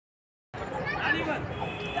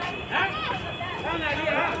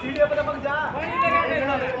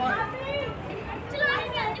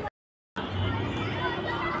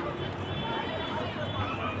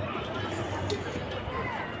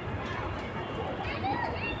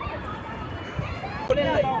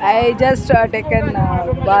I just taken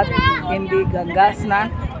bath in the Ganga Snan,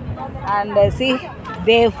 and see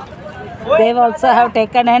they've also have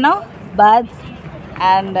taken bath,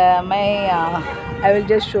 and I will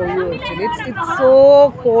just show you actually. It's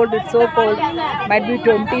so cold. It's so cold. Might be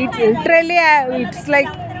 20. It's literally it's like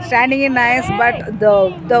standing in ice, but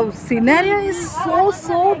the scenario is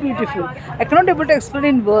so beautiful. I cannot able to explain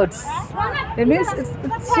in words. It means it's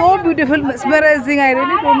so beautiful, mesmerizing. I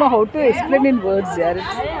really don't know how to explain in words. Yeah,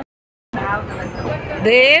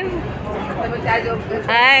 Dev,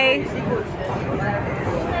 hi.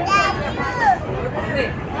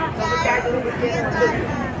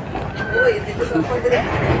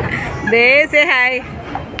 Dev, say hi.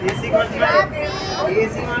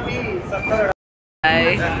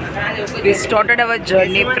 Hi. We started our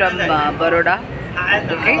journey from Baroda.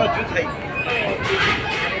 Okay.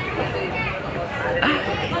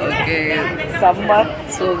 Okay, summer,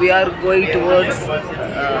 so we are going towards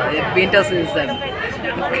winter season.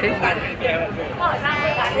 Okay.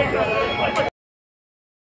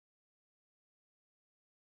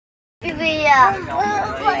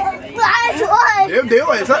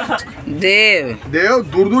 देव ऐसा देव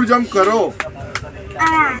दूर दूर jump करो.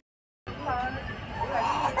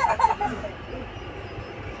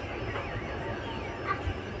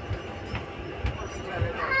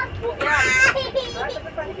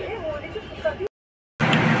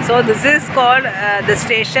 So this is called the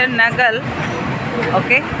station Nagal,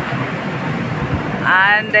 okay,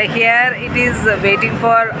 and here it is waiting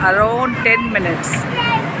for around 10 minutes.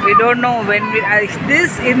 We don't know when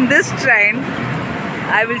in this train.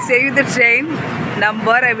 I will say you the train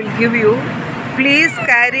number. I will give you. Please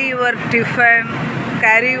carry your tiffin,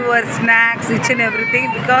 carry your snacks, each and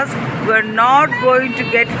everything, because we are not going to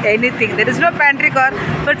get anything. There is no pantry car,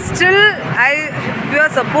 but still we are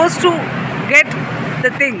supposed to get the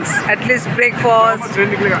things, at least breakfast.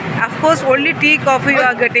 Of course, only tea, coffee you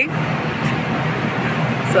are getting.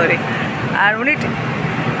 Sorry, and only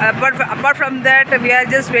apart from that, we are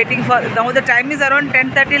just waiting for. Now the time is around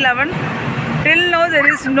 10:30, 11. Till now there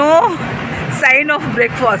is no sign of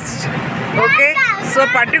breakfast. Okay, so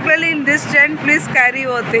particularly in this train, please carry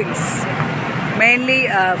your things, mainly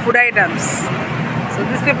food items. So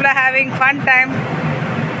these people are having fun time.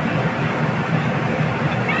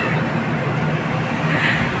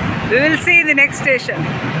 We will see in the next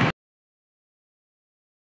station.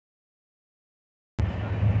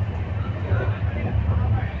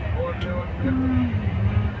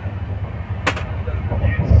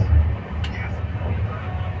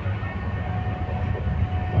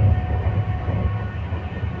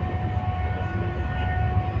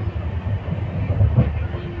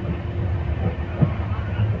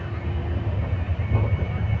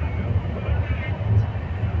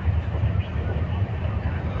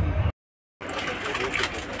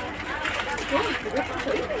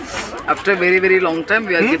 After very long time,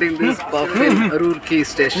 we are getting this puff in Roorkee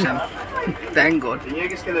station. Thank God.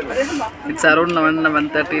 It's around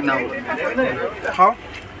 1:30 now. How?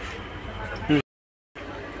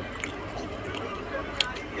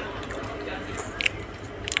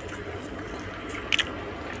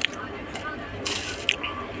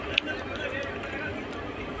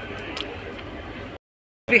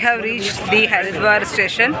 We have reached the Haridwar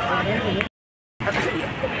station.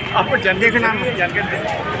 आपको जगह का नाम जानकारी दें,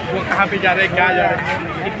 वो कहाँ पे जा रहे हैं, क्या जा रहे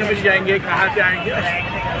हैं, कितने बजे जाएंगे, कहाँ से आएंगे,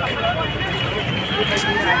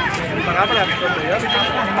 बराबर आपको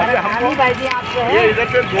अभी हमको ये इधर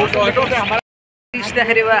से 200 मीटर से हमारा. Reach the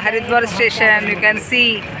Haridwar station. You can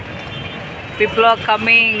see people are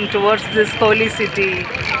coming towards this holy city.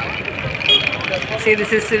 See,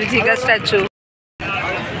 this is Shivji ka statue.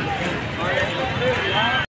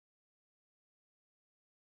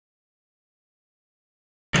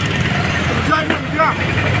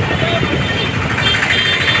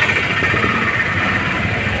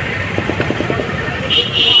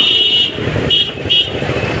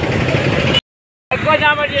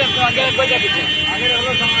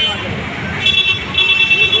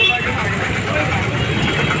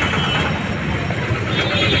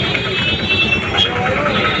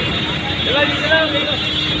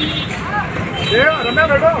 रम्या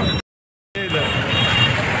बैठो.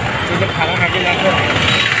 खाना खा के जाते हैं.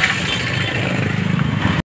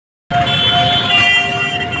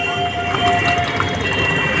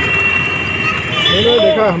 मैंने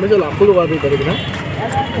देखा हमें जो लाखों लोग आते हैं,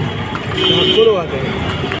 लाखों लोग आते हैं.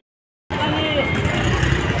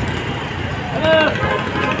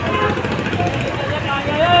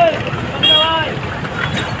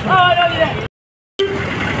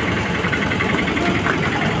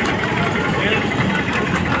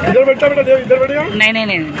 इधर बैठा बेटा, देव इधर बैठ जा। नहीं नहीं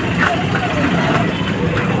नहीं,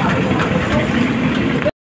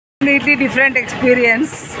 completely different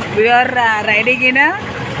experience. We are riding in a,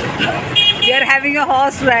 we are having a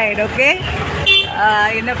horse ride, okay,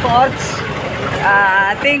 in a coach.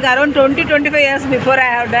 I think around 20-25 years before I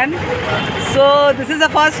have done. So this is the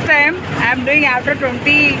first time I am doing after 2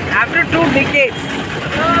 decades.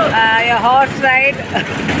 A horse ride.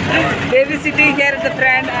 Baby sitting here at the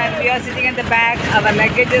front and we are sitting at the back. Our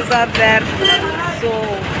luggages are there.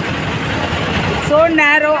 So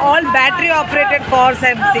narrow. All battery operated cars I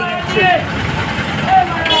am seeing actually.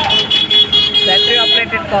 Battery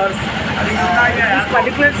operated cars. This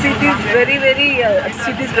particular seat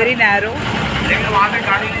is very narrow. He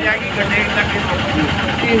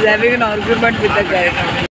is having an argument with the guy.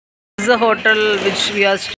 This is a hotel which we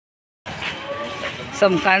are.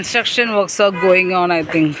 Some construction works are going on, I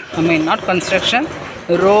think. I mean, not construction.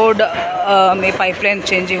 Road, may pipeline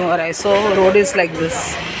changing over. I saw road is like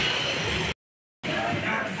this.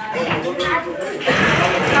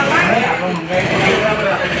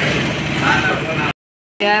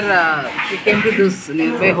 Here we came to this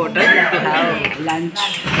nearby hotel to have lunch.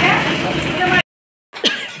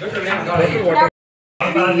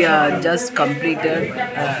 We just completed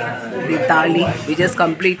the thali. We just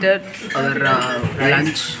completed our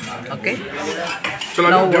lunch. Okay.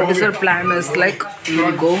 Now what is our plan is like we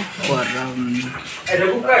will go for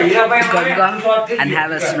Ganga and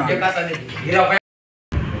have a snorkel.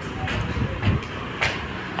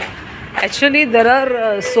 Actually, there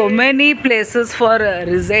are so many places for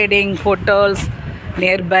residing, hotels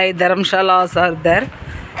nearby. Dharamshalas are there.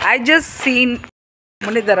 I just seen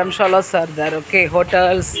many dharamshalas are there. Okay,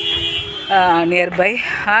 hotels nearby.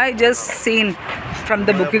 I just seen from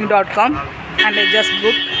the booking.com and I just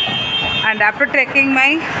booked. And after trekking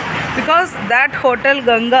because that hotel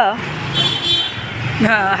Ganga,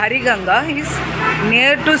 Ganga is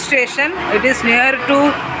near to station. It is near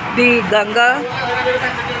to the Ganga.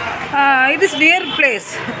 It is near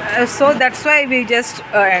place, so that's why we just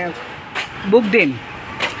booked in.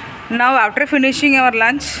 Now after finishing our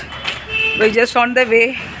lunch, we just on the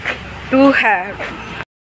way to have.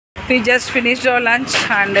 We just finished our lunch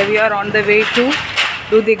and we are on the way to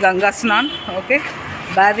do the Ganga Snan. Okay,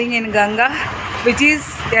 bathing in Ganga, which is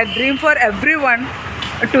a dream for everyone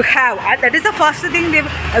to have. That is the first thing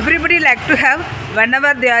everybody like to have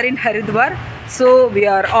whenever they are in Haridwar. So we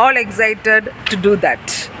are all excited to do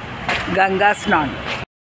that. Ganga Snan.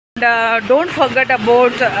 And don't forget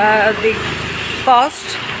about the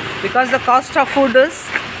cost, because the cost of food is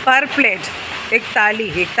per plate. Ek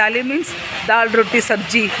thali means dal roti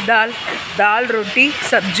sabji, dal roti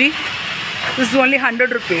sabji. This is only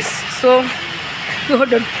 100 rupees. So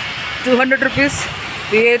 200 rupees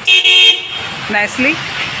we ate nicely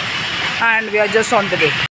and we are just on the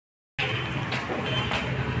way.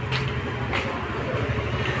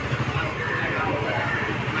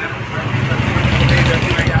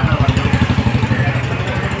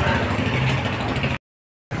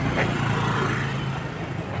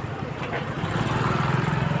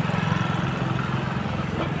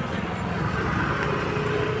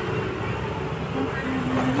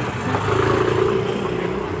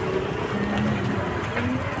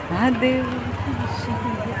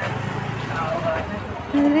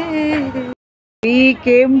 We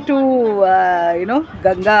came to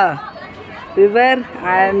Ganga river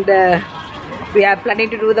and we are planning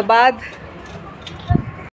to do the bath.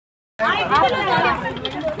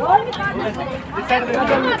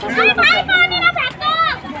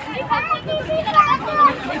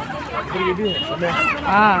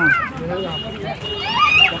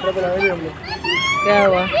 क्या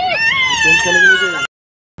हुआ?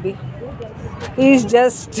 He's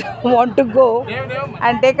just want to go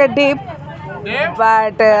and take a dip,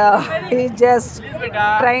 but he's just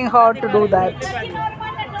trying hard to do that.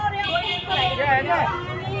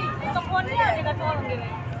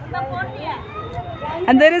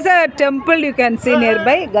 And there is a temple you can see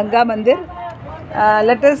nearby, Ganga Mandir.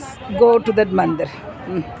 Let us go to that mandir.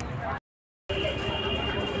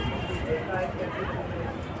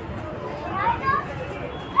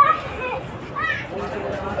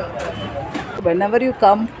 Whenever you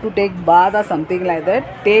come to take bath or something like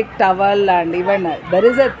that, take towel and even there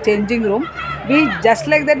is a changing room. We just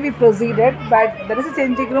like that we proceeded, but there is a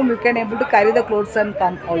changing room. You can able to carry the clothes and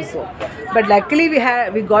come also. But luckily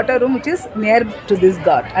we got a room which is near to this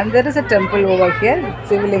god, and there is a temple over here,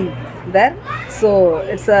 Sivaling there. So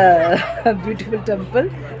it's a beautiful temple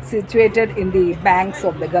situated in the banks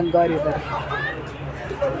of the Ganga river.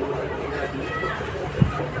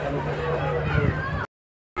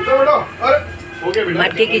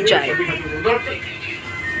 मट्टी की चाय.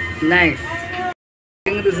 Nice. I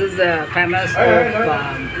think this is famous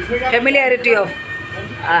of familiarity of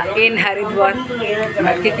in Haridwar,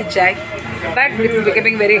 Matke ki chai, but it's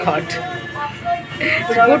becoming very hot.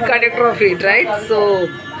 It's good conductor of heat, right? So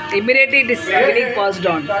immediately it is getting passed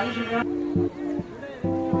on.